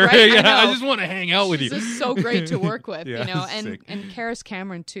character. fun, right? Yeah, I know. just want to hang out with She's you. just so great to work with, Yeah, and sick. Karis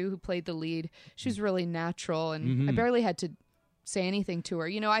Cameron too, who played the lead. She was really natural, and I barely had to say anything to her.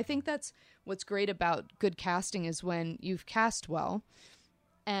 I think that's what's great about good casting is when you've cast well,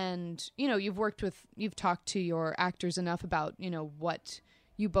 and you've talked to your actors enough about what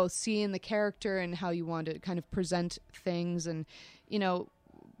you both see in the character and how you want to kind of present things, and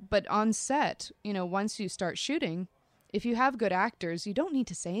but on set, once you start shooting, if you have good actors, you don't need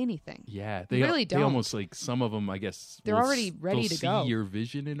to say anything. Yeah, You really They don't. almost like some of them, I guess. They're will already ready they'll to see go. your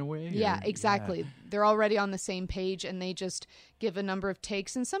vision in a way. Yeah, or- exactly. They're already on the same page, and they just give a number of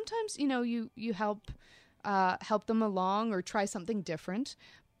takes. And sometimes, you help them along or try something different.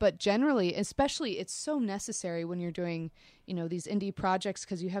 But generally, especially, it's so necessary when you're doing, these indie projects,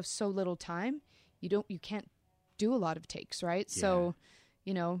 because you have so little time. You can't do a lot of takes, right? Yeah. So,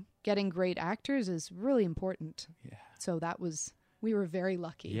 getting great actors is really important. Yeah. So we were very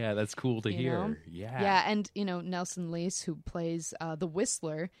lucky. Yeah, that's cool to You hear. know? Yeah. Yeah, and Nelson Lees, who plays the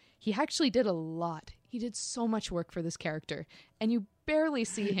Whistler, he actually did a lot. He did so much work for this character, and you barely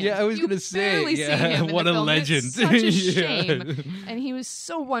see him. Yeah, I was You going to say, barely see him in what the a film. legend. It's such a Yeah. shame. And he was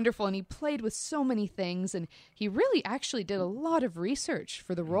so wonderful, and he played with so many things, and he really actually did a lot of research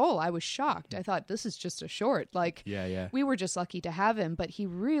for the role. I was shocked. I thought, this is just a short. Like, Yeah. we were just lucky to have him, but he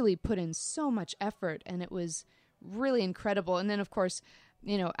really put in so much effort, and it was really incredible. And then, of course,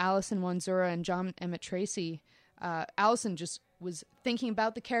 Alison Wanzura and John Emmett Tracy. Alison just was thinking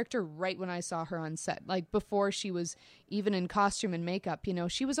about the character right when I saw her on set. Like, before she was even in costume and makeup,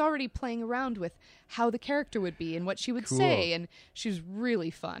 she was already playing around with how the character would be and what she would Cool. say, and she was really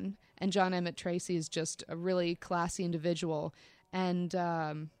fun. And John Emmett Tracy is just a really classy individual, and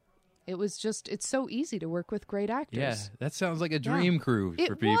it's so easy to work with great actors. Yeah, that sounds like a dream crew It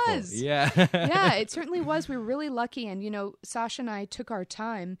for people. was. Yeah. Yeah, it certainly was. We were really lucky, and Sasha and I took our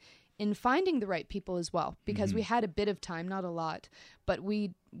time in finding the right people as well, because we had a bit of time, not a lot, but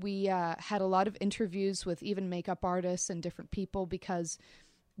we had a lot of interviews with even makeup artists and different people, because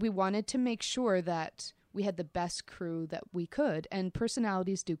we wanted to make sure that we had the best crew that we could, and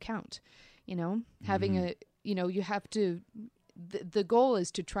personalities do count. Having you have to. The goal is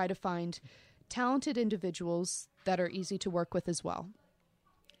to try to find talented individuals that are easy to work with as well,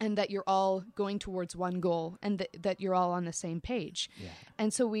 and that you're all going towards one goal, and that you're all on the same page. Yeah.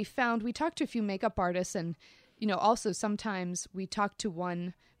 And so we talked to a few makeup artists, and also sometimes we talked to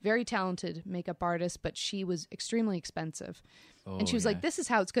one very talented makeup artist, but she was extremely expensive. And she was like, this is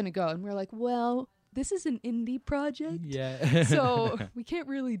how it's going to go. And we're like, well, this is an indie project. Yeah. So we can't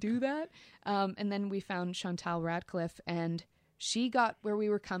really do that. And then we found Chantal Radcliffe, and she got where we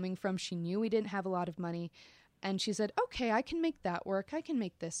were coming from. She knew we didn't have a lot of money. And she said, okay, I can make that work. I can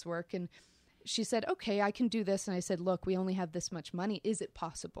make this work. And she said, okay, I can do this. And I said, look, we only have this much money. Is it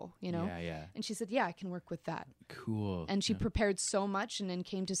possible? Yeah. And she said, yeah, I can work with that. Cool. And she prepared so much, and then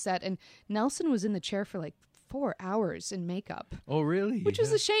came to set. And Nelson was in the chair for like 4 hours in makeup. Oh, really? Which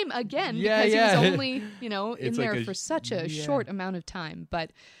was a shame, again, Yeah, because yeah. he was only, in It's there like for such a short amount of time.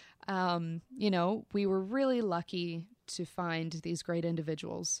 But, we were really lucky to find these great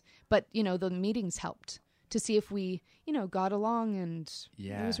individuals. But, the meetings helped to see if we, got along, and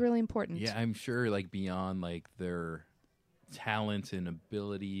it was really important. Yeah, I'm sure, like, beyond, like, their talent and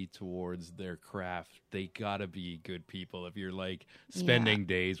ability towards their craft, they gotta be good people. If you're, like, spending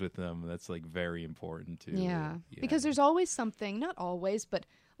days with them, that's, like, very important, too. Yeah, because there's always something, not always, but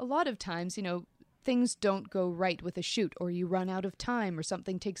a lot of times, things don't go right with a shoot, or you run out of time, or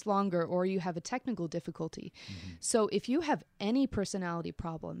something takes longer, or you have a technical difficulty. So if you have any personality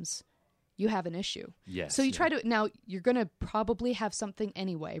problems, you have an issue. Yes. So you try to, now you're going to probably have something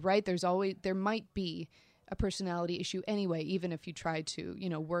anyway, right? There might be a personality issue anyway, even if you try to,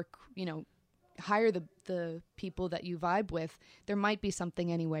 work, hire the people that you vibe with, there might be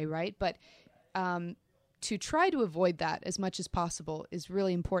something anyway, right? But to try to avoid that as much as possible is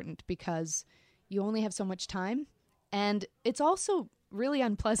really important, because you only have so much time, and it's also really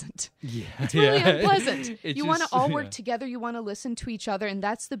unpleasant. Yeah. It's really unpleasant. It You want to just- all work together. You want to listen to each other. And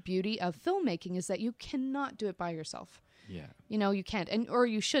that's the beauty of filmmaking, is that you cannot do it by yourself. Yeah. You can't, or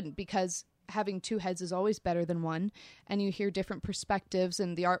you shouldn't, because having two heads is always better than one, and you hear different perspectives,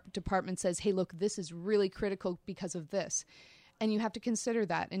 and the art department says, hey, look, this is really critical because of this. And you have to consider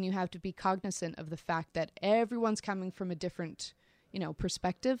that, and you have to be cognizant of the fact that everyone's coming from a different,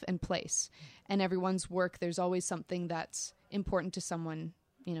 perspective and place. And everyone's work, there's always something that's important to someone,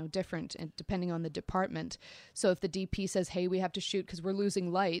 different, and depending on the department. So if the DP says, hey, we have to shoot because we're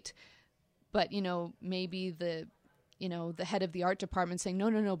losing light, but, maybe the head of the art department saying,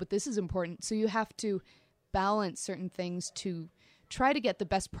 no, but this is important. So you have to balance certain things to try to get the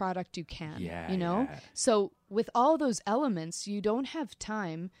best product you can, Yeah. So with all those elements, you don't have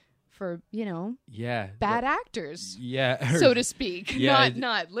time for, bad actors, so to speak. Yeah.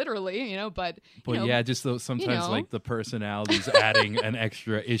 Not literally, but just those, sometimes like the personalities adding an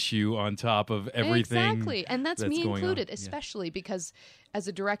extra issue on top of everything. Exactly. And that's me going included, on. especially because as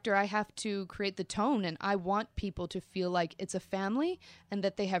a director, I have to create the tone, and I want people to feel like it's a family and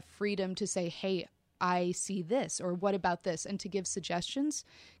that they have freedom to say, hey, I see this, or what about this, and to give suggestions,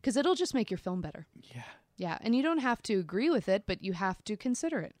 because it'll just make your film better. Yeah, and you don't have to agree with it, but you have to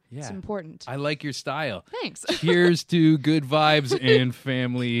consider it. Yeah. It's important. I like your style. Thanks. Cheers to good vibes and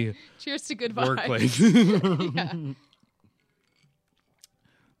family. Cheers to good vibes. Workplace. Yeah.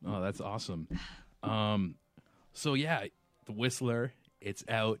 Oh, that's awesome. So yeah, The Whistler, it's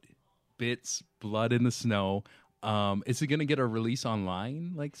out. Bits, Blood in the Snow. Is it going to get a release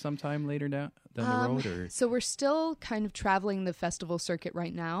online like sometime later down the road? Or? So we're still kind of traveling the festival circuit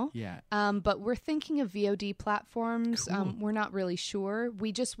right now. Yeah. But we're thinking of VOD platforms. Cool. We're not really sure.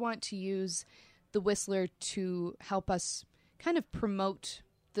 We just want to use The Whistler to help us kind of promote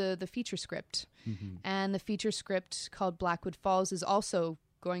the feature script. Mm-hmm. And the feature script called Blackwood Falls is also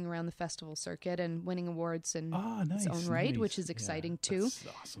going around the festival circuit and winning awards in its own right, which is exciting too. That's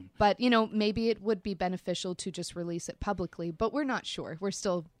awesome. But, maybe it would be beneficial to just release it publicly, but we're not sure. We're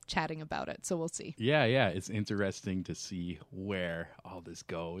still chatting about it, so we'll see. Yeah, it's interesting to see where all this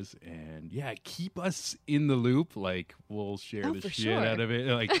goes. And yeah, keep us in the loop. Like, we'll share the shit out of it.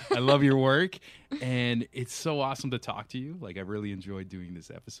 Like, I love your work, and it's so awesome to talk to you. Like, I really enjoyed doing this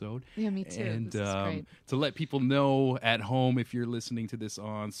episode. Yeah, me too. And this is great. To let people know at home, if you're listening to this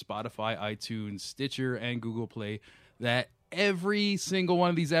on Spotify, iTunes, Stitcher, and Google Play, that every single one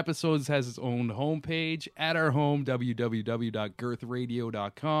of these episodes has its own homepage at our home,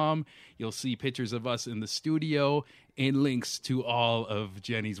 www.girthradio.com. You'll see pictures of us in the studio and links to all of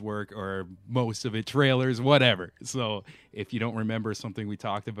Jenny's work, or most of it, trailers, whatever. So if you don't remember something we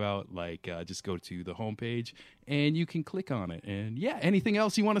talked about, just go to the homepage and you can click on it. And yeah, anything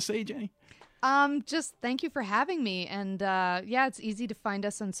else you want to say, Jenny? Just thank you for having me. And it's easy to find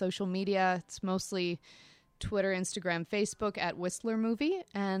us on social media. It's mostly Twitter, Instagram, Facebook at Whistler Movie.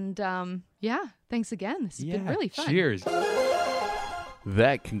 And thanks again. This has been really fun. Cheers.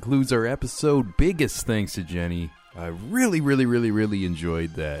 That concludes our episode. Biggest thanks to Jenny. I really, really, really, really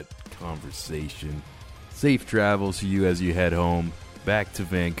enjoyed that conversation. Safe travels to you as you head home back to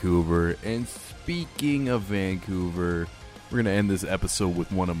Vancouver. And speaking of Vancouver, we're going to end this episode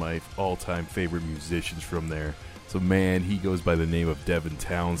with one of my all-time favorite musicians from there. So, man, he goes by the name of Devin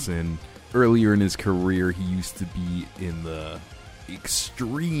Townsend. Earlier in his career, he used to be in the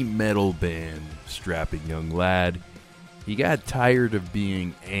extreme metal band Strapping Young Lad. He got tired of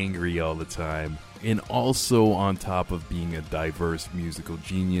being angry all the time, and also on top of being a diverse musical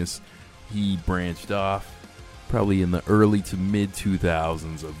genius, he branched off probably in the early to mid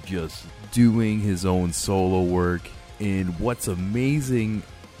 2000s of just doing his own solo work. And what's amazing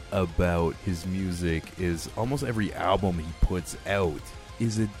about his music is almost every album he puts out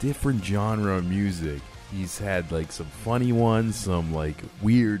is a different genre of music. He's had some funny ones, some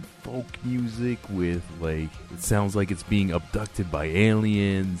weird folk music with it sounds like it's being abducted by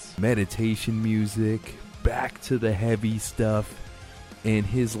aliens, meditation music, back to the heavy stuff, and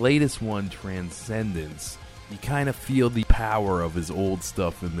his latest one, Transcendence. You kind of feel the power of his old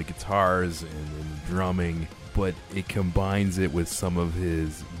stuff in the guitars and in the drumming, but it combines it with some of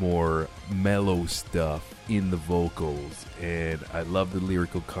his more mellow stuff in the vocals, and I love the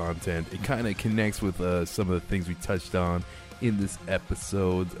lyrical content. It kind of connects with some of the things we touched on in this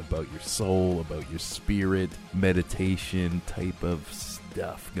episode about your soul, about your spirit, meditation type of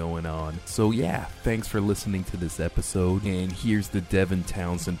stuff going on. So yeah, thanks for listening to this episode, and here's the Devin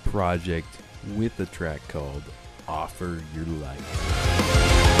Townsend Project with a track called Offer Your Life.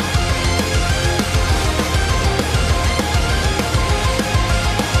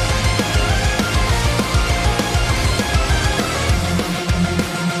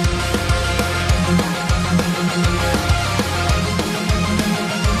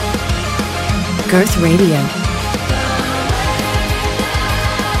 Girth Radio.